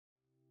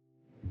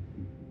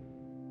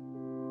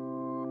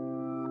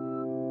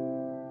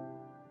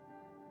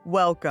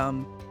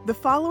Welcome. The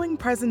following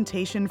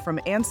presentation from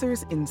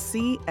Answers in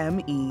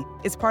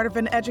CME is part of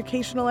an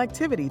educational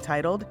activity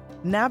titled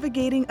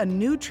Navigating a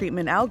New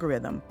Treatment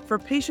Algorithm for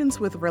Patients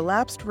with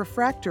Relapsed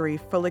Refractory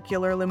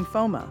Follicular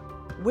Lymphoma.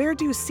 Where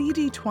do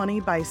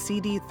CD20 by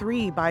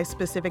CD3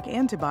 bispecific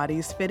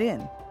antibodies fit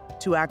in?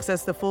 To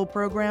access the full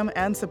program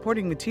and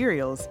supporting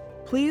materials,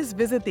 please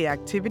visit the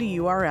activity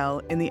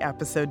URL in the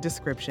episode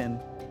description.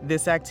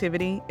 This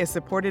activity is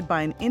supported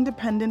by an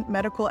independent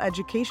medical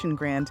education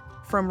grant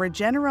from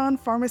Regeneron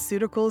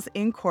Pharmaceuticals,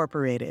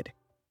 Incorporated.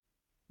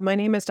 My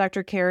name is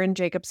Dr. Caron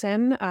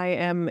Jacobson. I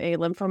am a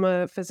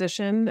lymphoma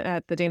physician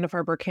at the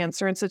Dana-Farber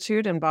Cancer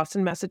Institute in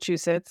Boston,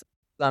 Massachusetts.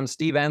 I'm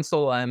Steve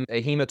Ansell. I'm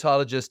a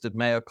hematologist at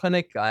Mayo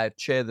Clinic. I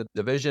chair the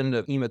Division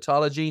of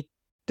Hematology.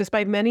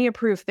 Despite many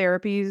approved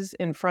therapies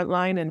in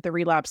frontline and the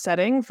relapse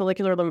setting,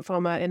 follicular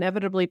lymphoma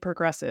inevitably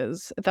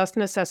progresses, thus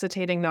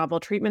necessitating novel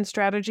treatment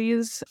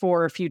strategies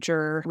for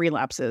future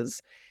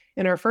relapses.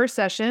 In our first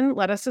session,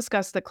 let us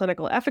discuss the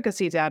clinical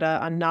efficacy data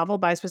on novel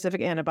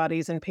bispecific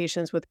antibodies in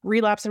patients with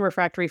relapsed and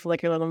refractory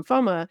follicular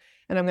lymphoma,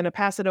 and I'm going to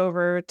pass it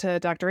over to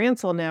Dr.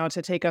 Ansell now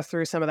to take us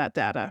through some of that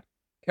data.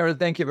 Caron,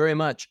 thank you very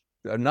much.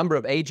 A number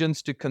of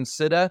agents to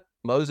consider.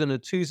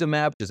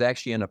 Mosunetuzumab is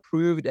actually an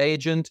approved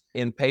agent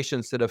in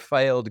patients that have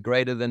failed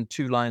greater than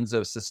 2 lines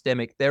of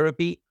systemic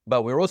therapy.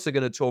 But we're also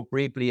going to talk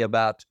briefly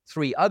about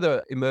 3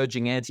 other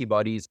emerging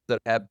antibodies that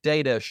have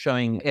data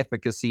showing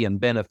efficacy and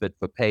benefit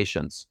for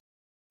patients.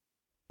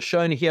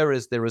 Shown here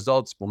is the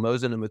results for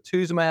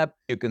mosunetuzumab.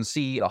 You can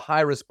see a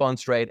high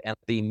response rate, and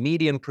the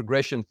median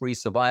progression-free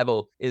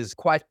survival is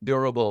quite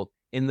durable,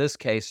 in this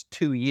case,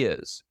 2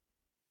 years.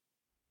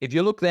 If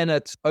you look then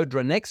at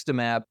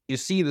odronextamab, you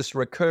see this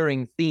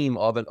recurring theme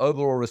of an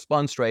overall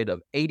response rate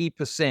of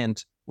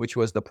 80%, which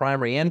was the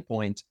primary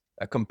endpoint,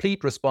 a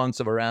complete response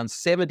of around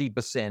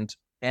 70%,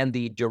 and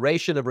the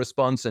duration of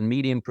response and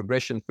median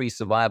progression-free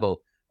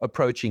survival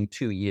approaching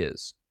 2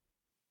 years.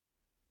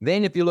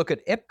 Then if you look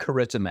at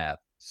epcoritamab,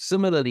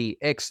 similarly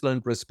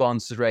excellent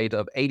response rate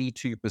of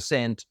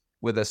 82%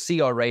 with a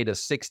CR rate of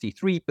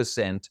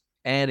 63%,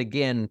 and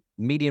again,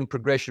 median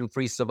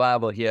progression-free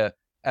survival here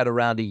at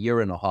around 1.5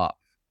 years.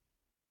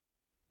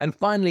 And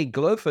finally,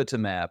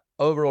 glofitamab,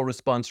 overall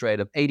response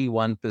rate of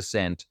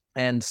 81%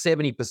 and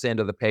 70%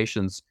 of the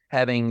patients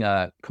having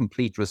a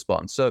complete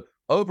response. So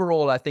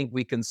overall, I think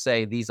we can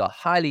say these are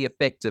highly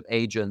effective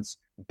agents.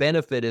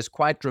 Benefit is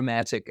quite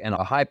dramatic and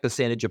a high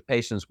percentage of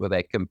patients with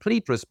a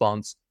complete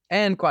response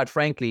and, quite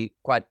frankly,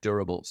 quite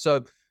durable.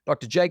 So,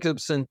 Dr.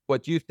 Jacobson,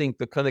 what do you think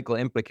the clinical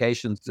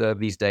implications of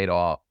these data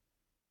are?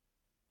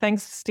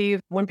 Thanks,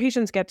 Steve. When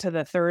patients get to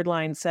the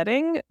third-line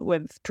setting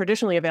with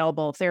traditionally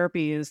available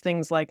therapies,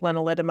 things like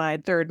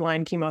lenalidomide,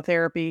 third-line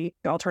chemotherapy,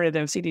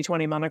 alternative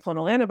CD20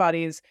 monoclonal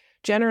antibodies,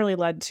 generally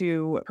led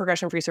to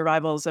progression-free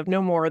survivals of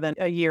no more than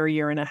 1 year,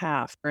 1.5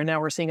 years. And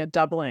now we're seeing a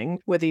doubling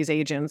with these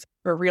agents,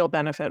 a real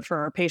benefit for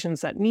our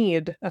patients that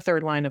need a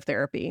third line of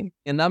therapy.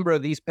 A number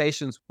of these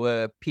patients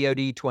were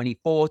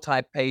POD24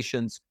 type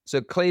patients, so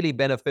clearly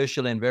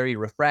beneficial in very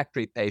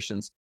refractory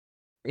patients.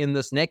 In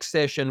this next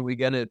session, we're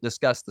going to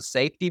discuss the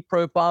safety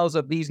profiles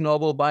of these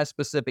novel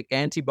bispecific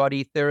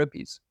antibody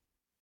therapies.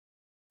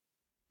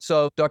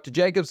 So, Dr.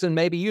 Jacobson,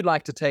 maybe you'd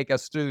like to take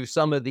us through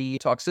some of the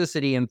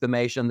toxicity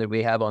information that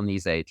we have on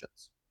these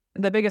agents.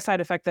 The biggest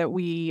side effect that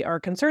we are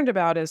concerned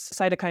about is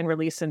cytokine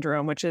release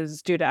syndrome, which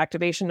is due to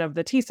activation of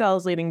the T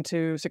cells leading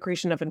to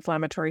secretion of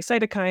inflammatory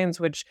cytokines,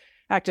 which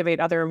activate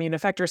other immune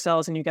effector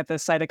cells, and you get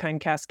this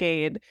cytokine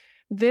cascade.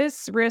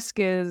 This risk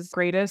is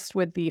greatest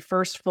with the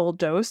first full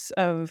dose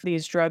of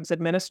these drugs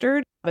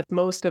administered, but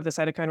most of the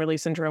cytokine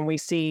release syndrome we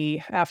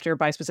see after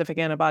bispecific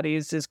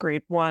antibodies is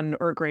grade 1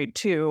 or grade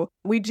 2.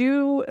 We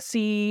do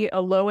see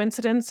a low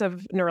incidence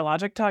of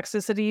neurologic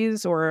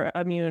toxicities or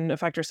immune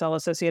effector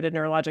cell-associated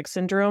neurologic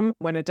syndrome.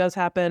 When it does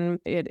happen,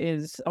 it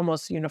is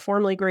almost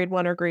uniformly grade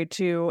 1 or grade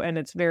 2, and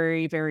it's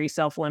very, very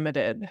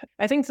self-limited.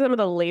 I think some of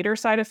the later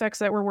side effects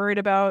that we're worried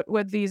about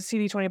with these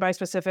CD20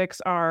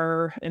 bispecifics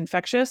are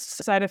infectious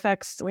side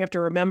effects. We have to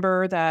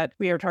remember that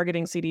we are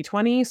targeting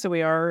CD20, so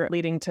we are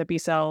leading to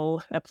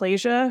B-cell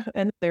aplasia,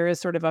 and there is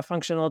sort of a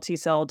functional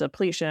T-cell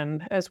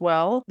depletion as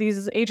well.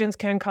 These agents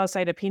can cause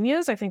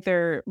cytopenias. I think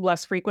they're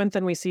less frequent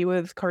than we see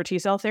with CAR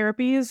T-cell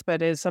therapies,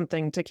 but is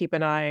something to keep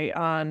an eye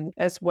on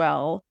as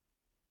well.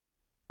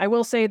 I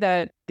will say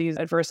that these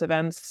adverse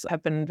events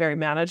have been very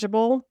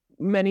manageable.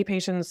 Many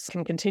patients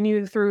can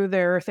continue through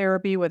their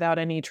therapy without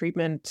any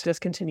treatment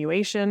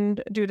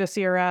discontinuation due to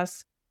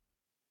CRS.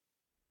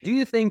 Do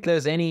you think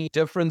there's any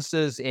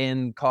differences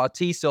in CAR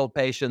T-cell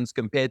patients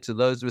compared to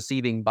those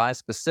receiving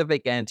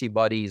bispecific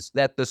antibodies,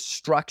 that the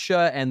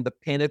structure and the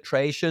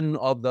penetration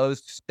of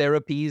those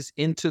therapies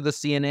into the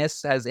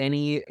CNS has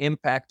any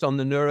impact on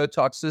the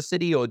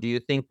neurotoxicity, or do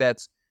you think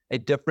that's a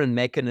different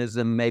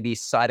mechanism, maybe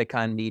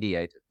cytokine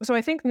mediated? So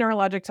I think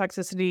neurologic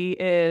toxicity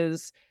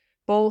is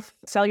Both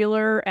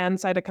cellular and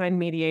cytokine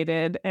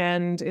mediated,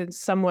 and it's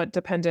somewhat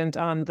dependent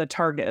on the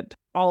target.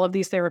 All of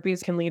these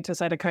therapies can lead to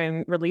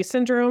cytokine release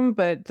syndrome,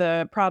 but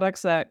the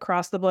products that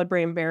cross the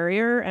blood-brain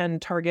barrier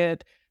and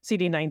target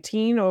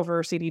CD19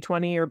 over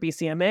CD20 or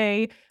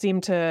BCMA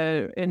seem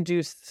to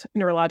induce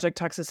neurologic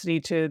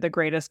toxicity to the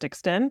greatest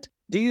extent.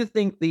 Do you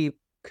think the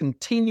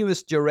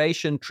continuous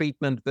duration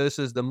treatment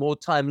versus the more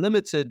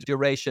time-limited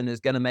duration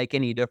is going to make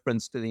any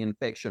difference to the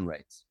infection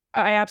rates?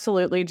 I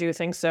absolutely do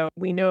think so.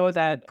 We know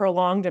that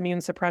prolonged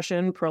immune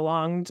suppression,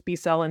 prolonged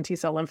B-cell and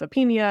T-cell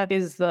lymphopenia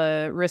is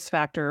the risk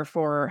factor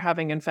for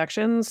having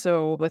infections.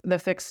 So with the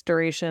fixed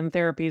duration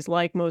therapies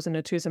like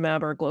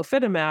mosunetuzumab or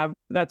glofitamab,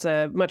 that's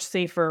a much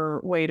safer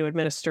way to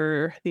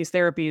administer these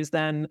therapies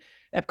than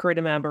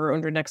epcoritamab or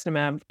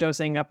odronextamab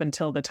dosing up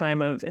until the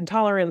time of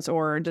intolerance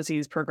or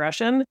disease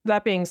progression.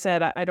 That being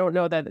said, I don't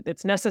know that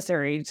it's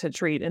necessary to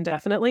treat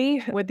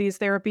indefinitely with these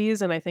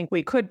therapies, and I think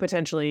we could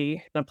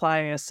potentially apply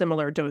a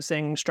similar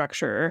dosing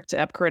structure to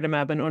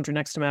epcoritamab and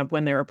odronextamab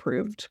when they're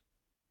approved.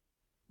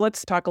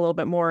 Let's talk a little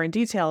bit more in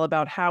detail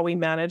about how we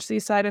manage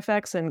these side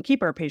effects and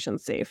keep our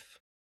patients safe.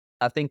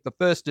 I think the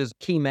first is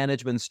key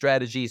management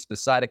strategies for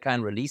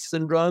cytokine release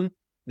syndrome.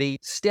 The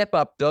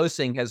step-up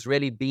dosing has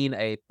really been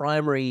a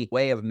primary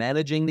way of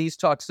managing these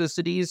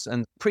toxicities,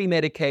 and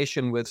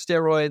pre-medication with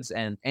steroids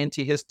and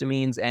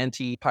antihistamines,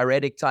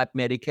 antipyretic type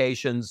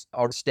medications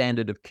are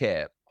standard of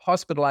care.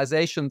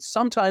 Hospitalization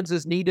sometimes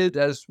is needed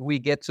as we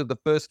get to the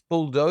first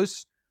full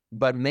dose,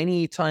 but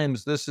many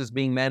times this is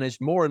being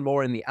managed more and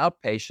more in the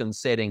outpatient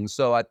setting.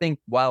 So I think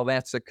while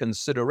that's a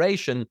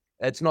consideration,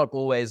 it's not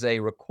always a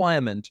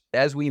requirement.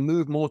 As we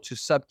move more to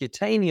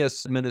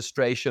subcutaneous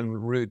administration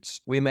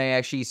routes, we may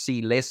actually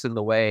see less in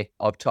the way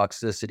of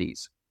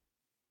toxicities.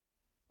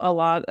 A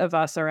lot of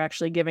us are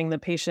actually giving the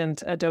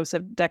patient a dose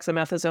of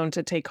dexamethasone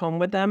to take home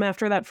with them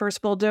after that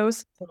first full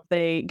dose. If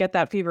they get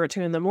that fever at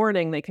 2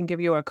 a.m, they can give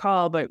you a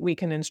call, but we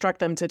can instruct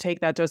them to take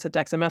that dose of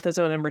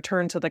dexamethasone and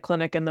return to the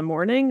clinic in the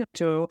morning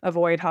to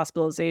avoid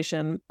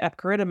hospitalization.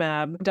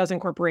 Epcoritamab does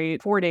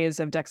incorporate 4 days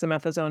of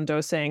dexamethasone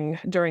dosing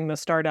during the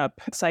startup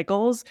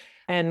cycles.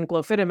 And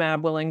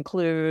glofitamab will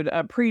include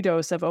a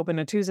pre-dose of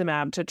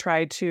obinutuzumab to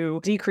try to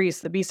decrease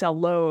the B-cell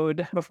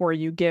load before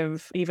you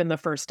give even the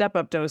first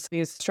step-up dose.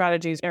 These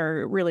strategies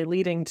are really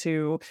leading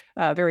to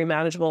a very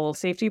manageable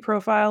safety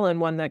profile and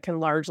one that can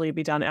largely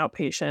be done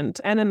outpatient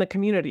and in the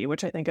community,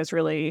 which I think is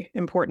really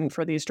important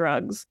for these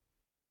drugs.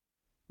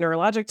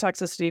 Neurologic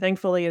toxicity,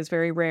 thankfully, is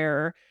very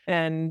rare.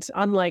 And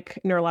unlike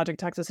neurologic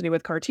toxicity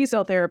with CAR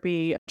T-cell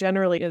therapy,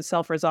 generally is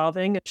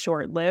self-resolving,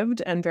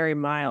 short-lived, and very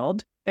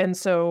mild. And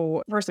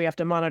so first we have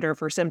to monitor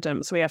for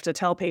symptoms. We have to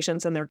tell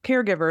patients and their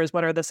caregivers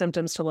what are the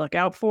symptoms to look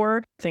out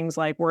for. Things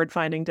like word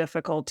finding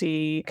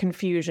difficulty,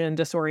 confusion,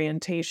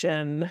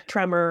 disorientation,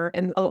 tremor,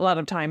 and a lot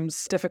of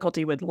times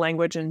difficulty with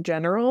language in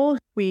general.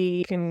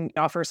 We can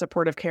offer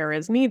supportive care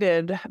as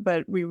needed,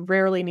 but we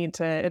rarely need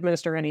to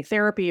administer any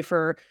therapy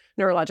for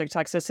neurologic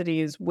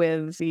toxicities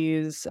with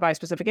these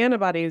bispecific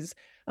antibodies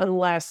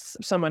unless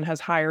someone has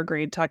higher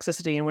grade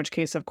toxicity, in which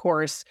case, of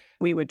course,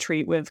 we would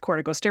treat with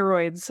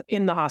corticosteroids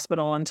in the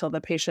hospital until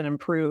the patient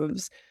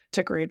improves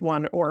to grade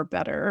 1 or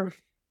better.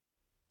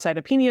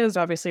 Cytopenias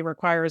obviously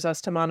requires us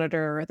to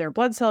monitor their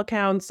blood cell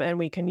counts, and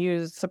we can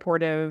use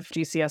supportive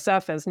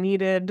GCSF as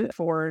needed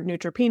for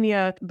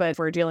neutropenia. But if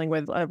we're dealing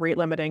with a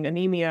rate-limiting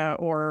anemia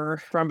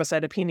or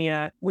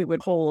thrombocytopenia, we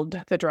would hold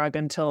the drug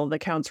until the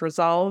counts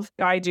resolve.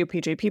 I do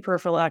PJP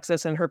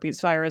prophylaxis and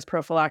herpes virus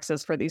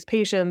prophylaxis for these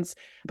patients,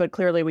 but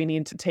clearly we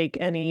need to take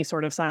any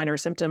sort of sign or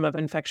symptom of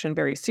infection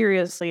very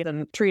seriously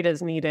and treat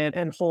as needed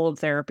and hold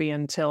therapy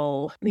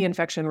until the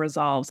infection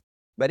resolves.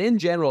 But in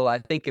general, I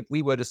think if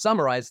we were to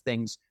summarize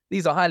things,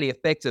 these are highly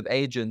effective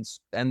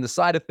agents, and the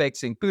side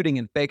effects, including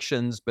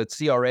infections, but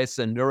CRS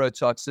and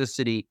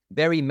neurotoxicity,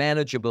 very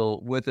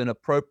manageable with an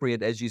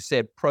appropriate, as you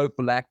said,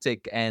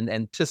 prophylactic and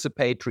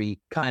anticipatory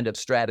kind of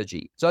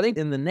strategy. So I think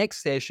in the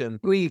next session,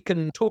 we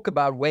can talk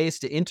about ways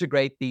to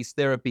integrate these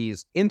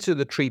therapies into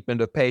the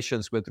treatment of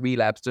patients with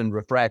relapsed and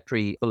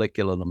refractory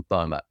follicular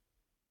lymphoma.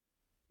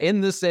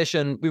 In this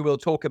session, we will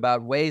talk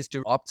about ways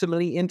to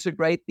optimally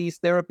integrate these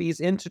therapies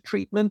into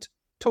treatment,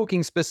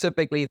 talking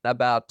specifically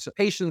about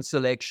patient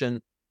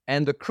selection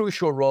and the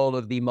crucial role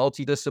of the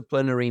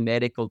multidisciplinary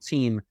medical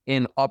team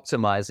in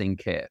optimizing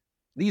care.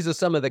 These are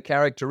some of the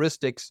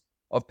characteristics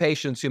of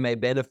patients who may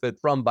benefit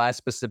from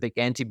bispecific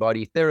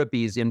antibody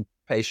therapies in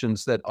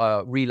patients that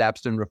are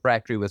relapsed and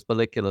refractory with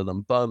follicular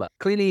lymphoma.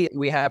 Clearly,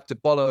 we have to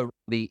follow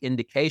the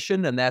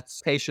indication, and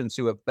that's patients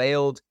who have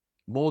failed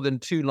more than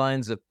 2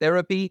 lines of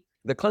therapy.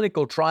 The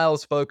clinical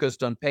trials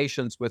focused on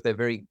patients with a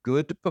very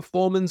good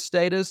performance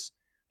status.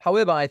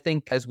 However, I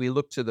think as we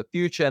look to the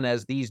future and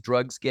as these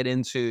drugs get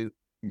into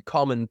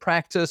common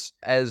practice,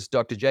 as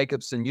Dr.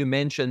 Jacobson, you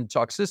mentioned,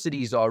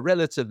 toxicities are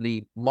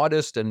relatively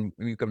modest and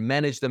you can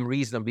manage them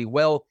reasonably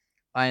well.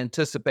 I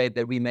anticipate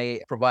that we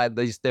may provide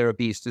these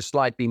therapies to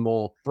slightly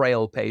more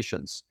frail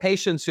patients.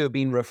 Patients who have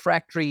been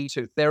refractory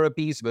to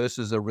therapies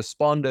versus a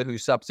responder who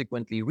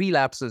subsequently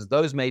relapses,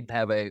 those may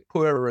have a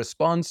poorer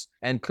response.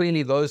 And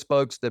clearly those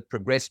folks that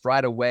progressed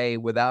right away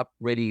without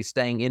really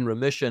staying in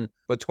remission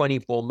for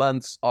 24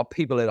 months are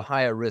people at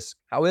higher risk.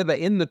 However,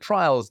 in the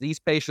trials, these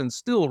patients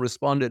still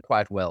responded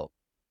quite well.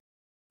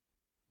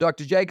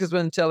 Dr.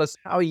 Jacobson, tell us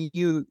how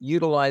you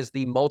utilize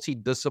the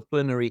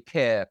multidisciplinary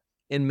care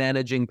in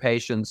managing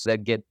patients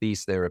that get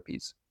these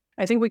therapies.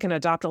 I think we can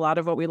adopt a lot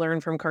of what we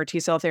learned from CAR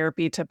T-cell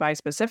therapy to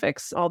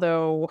bispecifics,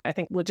 although I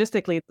think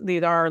logistically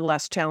these are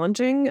less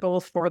challenging,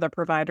 both for the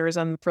providers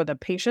and for the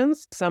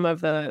patients. Some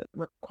of the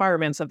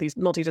requirements of these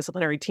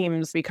multidisciplinary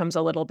teams becomes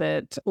a little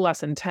bit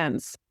less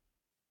intense.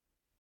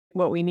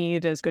 What we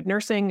need is good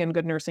nursing and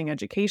good nursing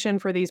education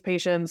for these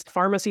patients.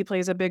 Pharmacy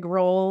plays a big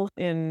role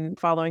in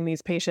following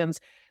these patients.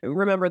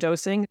 Remember,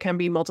 dosing can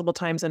be multiple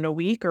times in a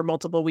week or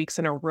multiple weeks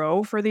in a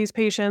row for these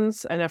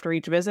patients. And after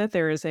each visit,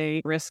 there is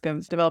a risk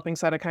of developing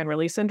cytokine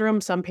release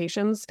syndrome. Some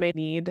patients may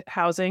need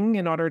housing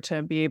in order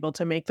to be able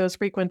to make those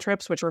frequent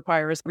trips, which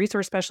requires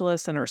resource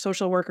specialists and our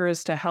social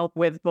workers to help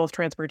with both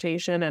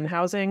transportation and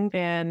housing.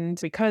 And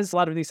because a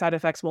lot of these side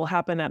effects will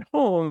happen at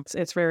home,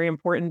 it's very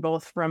important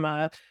both from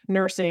a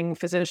nursing,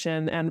 physician,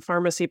 and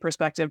pharmacy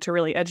perspective to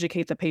really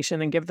educate the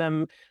patient and give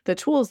them the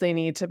tools they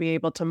need to be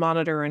able to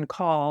monitor and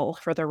call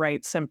for the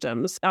right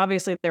symptoms.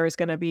 Obviously, there is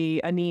going to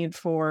be a need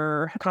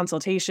for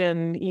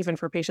consultation, even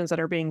for patients that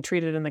are being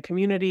treated in the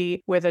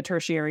community with a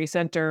tertiary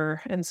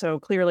center. And so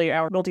clearly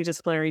our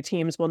multidisciplinary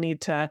teams will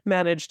need to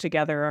manage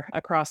together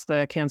across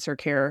the cancer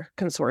care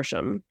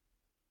consortium.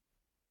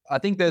 I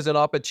think there's an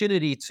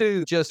opportunity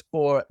too, just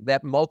for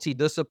that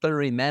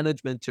multidisciplinary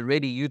management to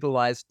really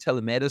utilize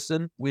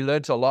telemedicine. We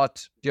learned a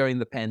lot during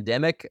the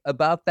pandemic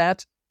about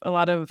that. A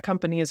lot of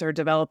companies are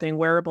developing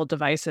wearable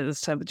devices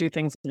to do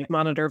things like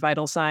monitor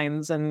vital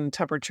signs and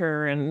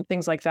temperature and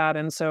things like that.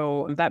 And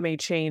so that may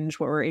change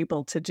what we're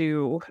able to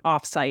do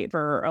offsite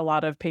for a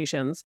lot of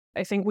patients.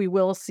 I think we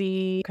will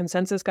see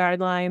consensus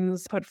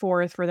guidelines put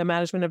forth for the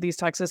management of these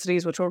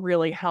toxicities, which will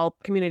really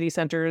help community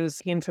centers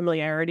gain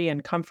familiarity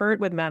and comfort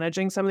with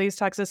managing some of these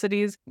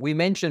toxicities. We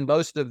mentioned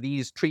most of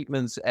these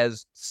treatments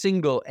as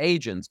single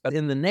agents, but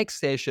in the next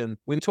session,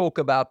 we talk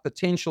about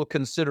potential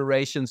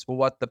considerations for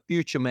what the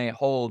future may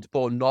hold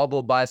for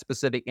novel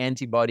bispecific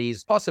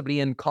antibodies,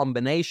 possibly in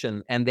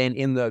combination, and then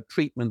in the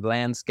treatment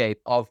landscape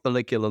of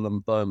follicular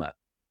lymphoma.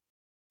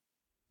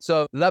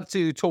 So I'd love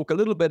to talk a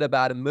little bit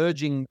about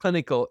emerging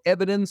clinical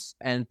evidence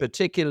and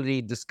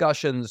particularly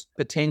discussions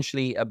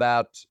potentially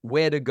about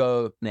where to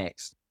go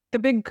next. The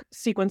big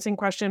sequencing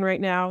question right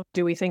now,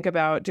 do we think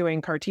about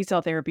doing CAR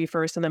T-cell therapy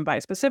first and then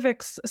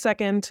bispecifics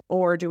second,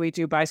 or do we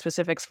do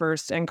bispecifics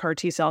first and CAR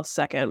T-cell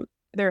second?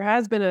 There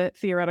has been a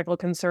theoretical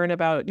concern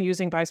about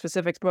using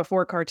bispecifics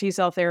before CAR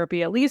T-cell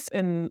therapy, at least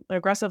in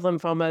aggressive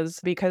lymphomas,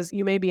 because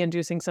you may be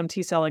inducing some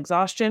T-cell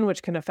exhaustion,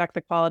 which can affect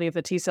the quality of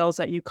the T-cells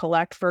that you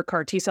collect for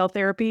CAR T-cell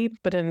therapy.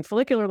 But in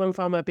follicular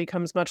lymphoma, it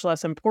becomes much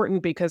less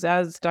important because,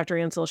 as Dr.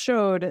 Ansell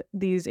showed,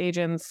 these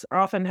agents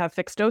often have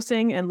fixed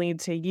dosing and lead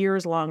to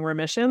years-long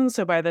remissions.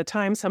 So by the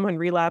time someone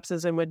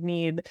relapses and would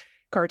need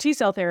CAR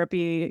T-cell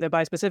therapy, the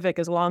bispecific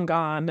is long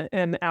gone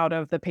and out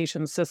of the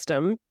patient's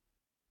system.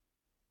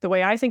 The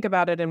way I think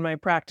about it in my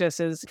practice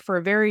is for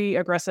very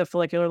aggressive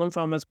follicular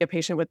lymphomas, a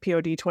patient with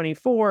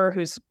POD24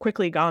 who's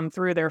quickly gone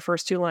through their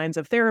first 2 lines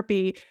of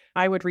therapy,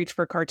 I would reach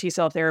for CAR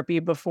T-cell therapy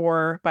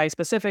before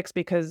bispecifics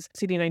because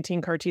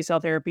CD19 CAR T-cell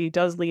therapy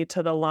does lead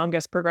to the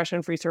longest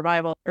progression-free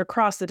survival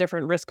across the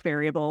different risk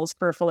variables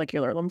for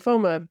follicular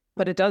lymphoma,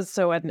 but it does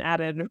so at an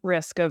added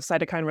risk of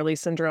cytokine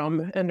release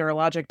syndrome and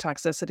neurologic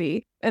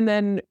toxicity. And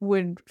then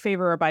would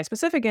favor a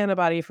bispecific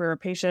antibody for a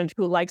patient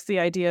who likes the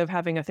idea of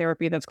having a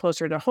therapy that's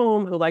closer to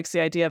home, who likes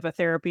the idea of a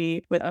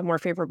therapy with a more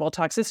favorable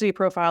toxicity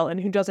profile, and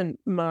who doesn't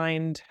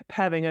mind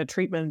having a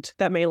treatment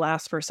that may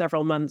last for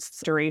several months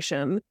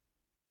duration.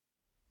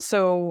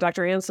 So,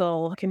 Dr.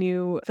 Ansell, can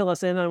you fill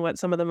us in on what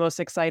some of the most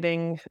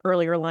exciting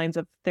earlier lines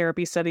of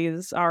therapy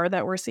studies are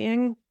that we're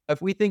seeing?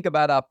 If we think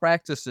about our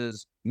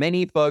practices,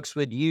 many folks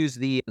would use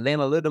the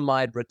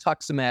lenalidomide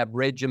rituximab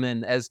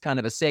regimen as kind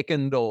of a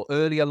second or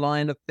earlier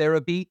line of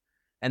therapy.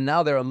 And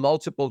now there are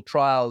multiple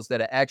trials that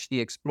are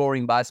actually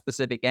exploring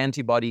bispecific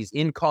antibodies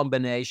in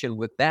combination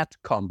with that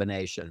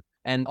combination,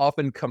 and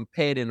often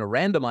compared in a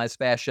randomized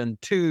fashion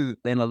to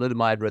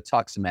lenalidomide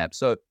rituximab.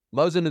 So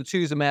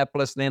mosunetuzumab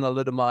plus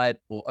lenalidomide,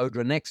 or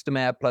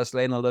odronextamab plus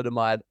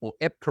lenalidomide, or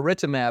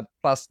epcoritamab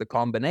plus the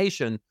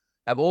combination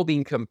have all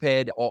been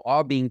compared or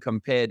are being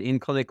compared in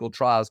clinical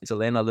trials to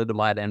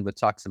lenalidomide and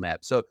rituximab.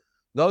 So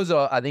those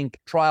are, I think,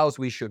 trials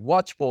we should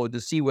watch for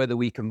to see whether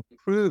we can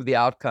improve the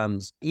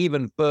outcomes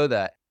even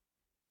further.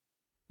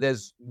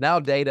 There's now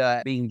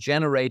data being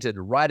generated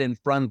right in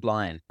front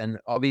line, and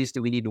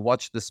obviously we need to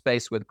watch the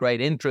space with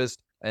great interest,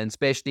 and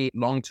especially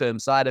long-term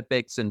side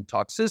effects and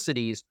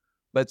toxicities,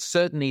 but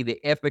certainly the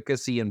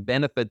efficacy and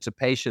benefit to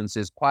patients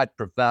is quite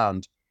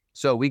profound.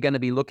 So we're going to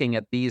be looking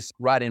at these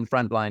right in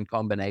frontline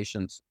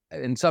combinations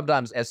and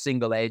sometimes as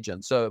single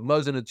agents. So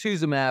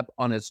mosunetuzumab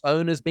on its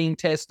own is being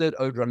tested,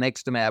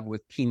 odronextamab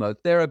with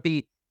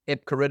chemotherapy,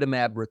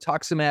 epcoritamab,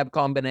 rituximab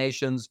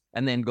combinations,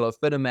 and then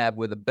glofitamab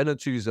with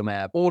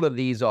obinutuzumab. All of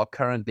these are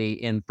currently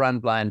in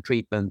frontline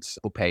treatments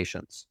for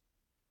patients.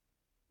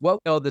 What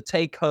are the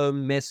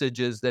take-home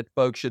messages that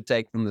folks should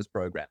take from this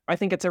program? I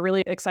think it's a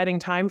really exciting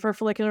time for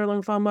follicular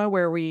lymphoma,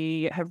 where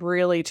we have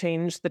really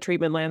changed the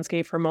treatment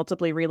landscape for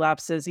multiply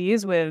relapsed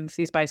disease with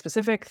these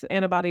bispecific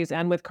antibodies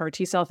and with CAR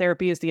T-cell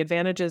therapies. The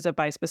advantages of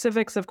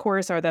bispecifics, of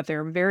course, are that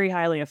they're very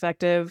highly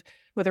effective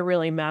with a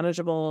really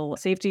manageable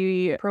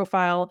safety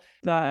profile.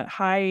 The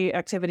high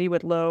activity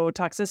with low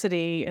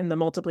toxicity in the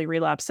multiply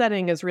relapsed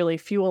setting is really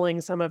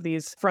fueling some of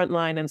these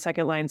frontline and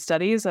second line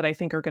studies that I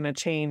think are going to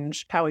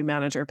change how we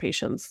manage our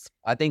patients.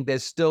 I think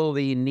there's still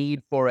the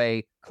need for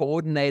a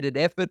coordinated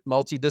effort,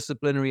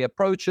 multidisciplinary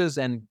approaches,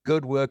 and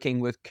good working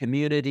with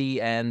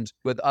community and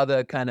with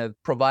other kind of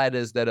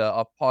providers that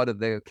are part of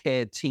the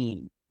care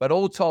team. But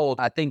all told,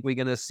 I think we're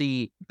going to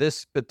see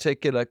this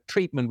particular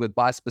treatment with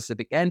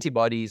bispecific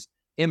antibodies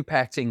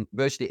impacting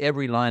virtually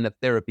every line of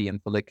therapy in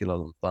follicular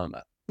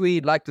lymphoma.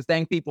 We'd like to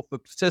thank people for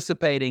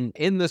participating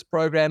in this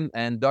program.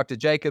 And Dr.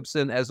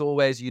 Jacobson, as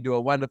always, you do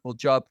a wonderful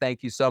job.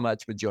 Thank you so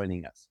much for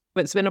joining us.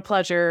 It's been a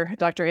pleasure,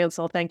 Dr.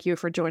 Ansell. Thank you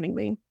for joining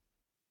me.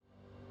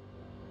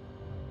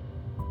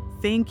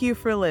 Thank you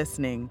for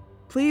listening.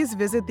 Please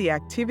visit the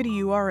activity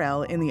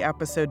URL in the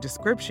episode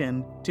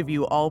description to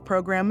view all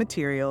program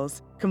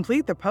materials,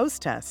 complete the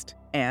post-test,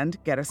 and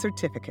get a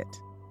certificate.